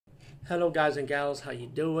Hello guys and gals, how you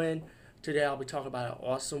doing? Today I'll be talking about an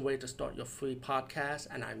awesome way to start your free podcast,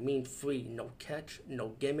 and I mean free, no catch, no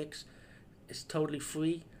gimmicks. It's totally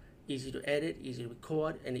free, easy to edit, easy to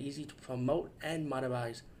record, and easy to promote and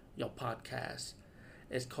monetize your podcast.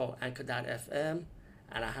 It's called Anchor.fm,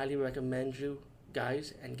 and I highly recommend you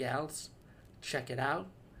guys and gals check it out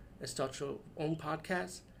and start your own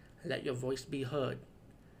podcast and let your voice be heard.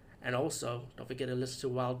 And also, don't forget to listen to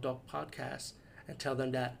Wild Dog Podcast and tell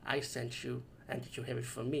them that I sent you and that you hear it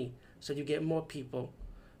from me, so you get more people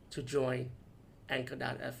to join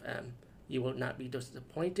Anchor.fm. You will not be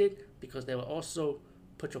disappointed because they will also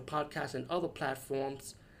put your podcast in other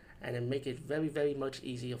platforms and then make it very, very much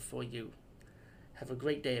easier for you. Have a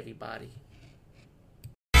great day, everybody.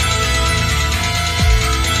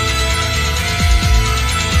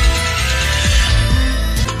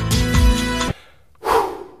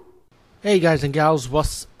 Hey guys and gals,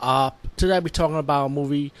 what's up? Today I'll be talking about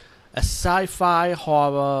a sci-fi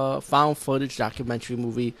horror found footage documentary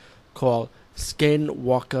movie called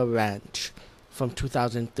SkinWalker Ranch from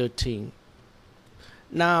 2013.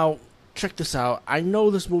 Now, check this out. I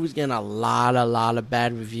know this movie's getting a lot of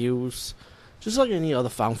bad reviews, just like any other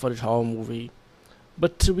found footage horror movie.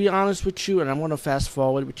 But to be honest with you, and I'm going to fast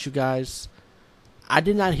forward with you guys, I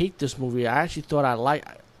did not hate this movie. I actually thought I liked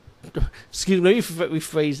it. Excuse me, let me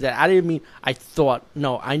rephrase that. I didn't mean I thought.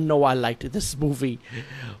 No, I know I liked this movie.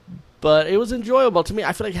 But it was enjoyable to me.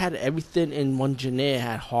 I feel like it had everything in one genre. It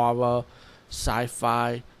had horror,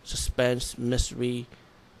 sci-fi, suspense, mystery,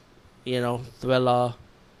 thriller,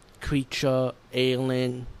 creature,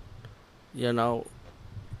 alien,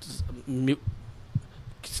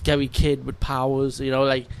 scary kid with powers,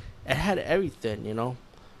 it had everything,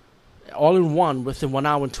 all in one within 1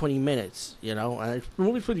 hour and 20 minutes, and it's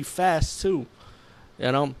moving pretty fast too,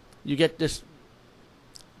 you get this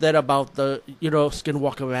that about the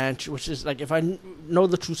SkinWalker Ranch, which is like, if I know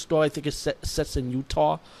the true story, I think it sets in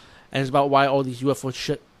Utah, and it's about why all these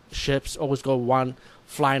UFO ships always go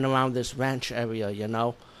flying around this ranch area,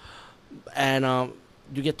 and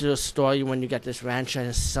you get to the story when you get this rancher and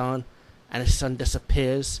his son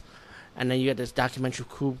disappears, and then you get this documentary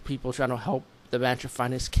crew people trying to help the rancher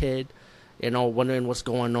find his kid, wondering what's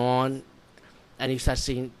going on. And you start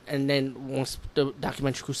seeing, and then once the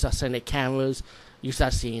documentary crew starts setting their cameras, you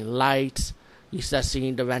start seeing lights, you start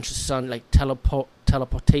seeing the rancher's son teleporting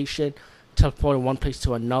one place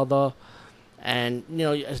to another. And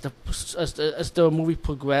as the movie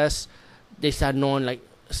progressed, they start knowing they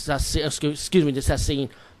start seeing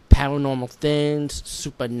paranormal things,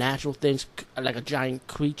 supernatural things, like a giant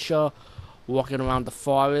creature walking around the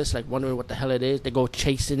forest, wondering what the hell it is. They go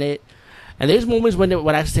chasing it, and there's moments when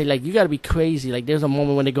I say, you gotta be crazy. There's a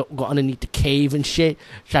moment when they go underneath the cave and shit,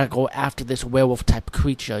 trying to go after this werewolf type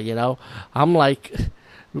creature. I'm like,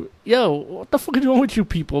 yo, what the fuck is wrong with you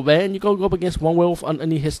people, man? You go up against one werewolf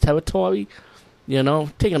underneath his territory,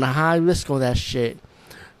 taking a high risk on that shit.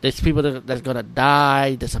 There's people that's gonna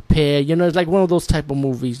die, disappear. It's like one of those type of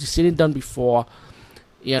movies you've seen it done before.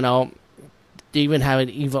 They even have an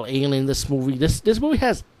evil alien in this movie. This movie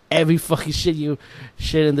has every fucking shit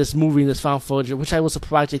in this movie, in this found footage, which I was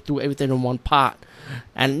surprised they threw everything in one pot.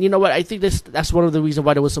 And you know what? I think that's one of the reasons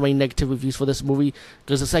why there was so many negative reviews for this movie,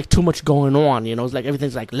 because it's too much going on. It's like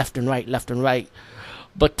everything's left and right.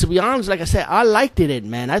 But to be honest, like I said, I liked it,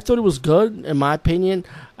 man. I thought it was good, in my opinion.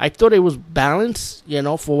 I thought it was balanced,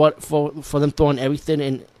 for them throwing everything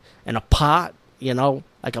in a pot,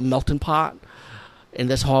 like a melting pot, in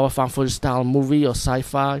this horror found footage style movie or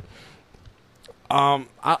sci-fi.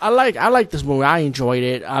 I like this movie. I enjoyed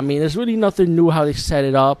it. I mean, there's really nothing new how they set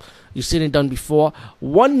it up. You've seen it done before.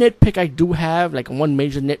 One nitpick I do have, one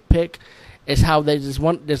major nitpick, is how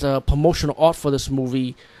there's a promotional art for this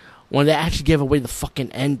movie when they actually give away the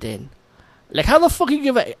fucking ending. How the fuck you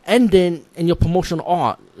give an ending in your promotional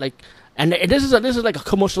art? And this is a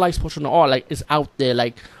commercialized promotional art. It's out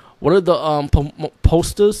there. What are the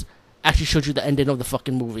posters actually showed you the ending of the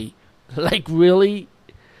fucking movie?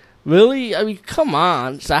 Really? I mean, come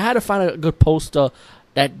on. So I had to find a good poster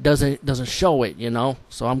that doesn't show it,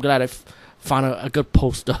 So I'm glad I found a good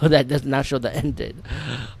poster that does not show the ending.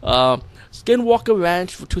 SkinWalker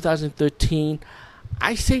Ranch for 2013.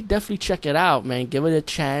 I say definitely check it out, man. Give it a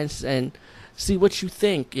chance and see what you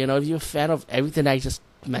think. If you're a fan of everything I just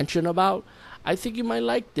mentioned about, I think you might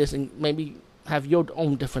like this and maybe have your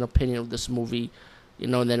own different opinion of this movie,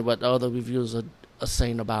 than what other reviews are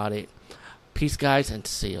saying about it. Peace, guys, and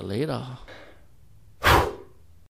see you later.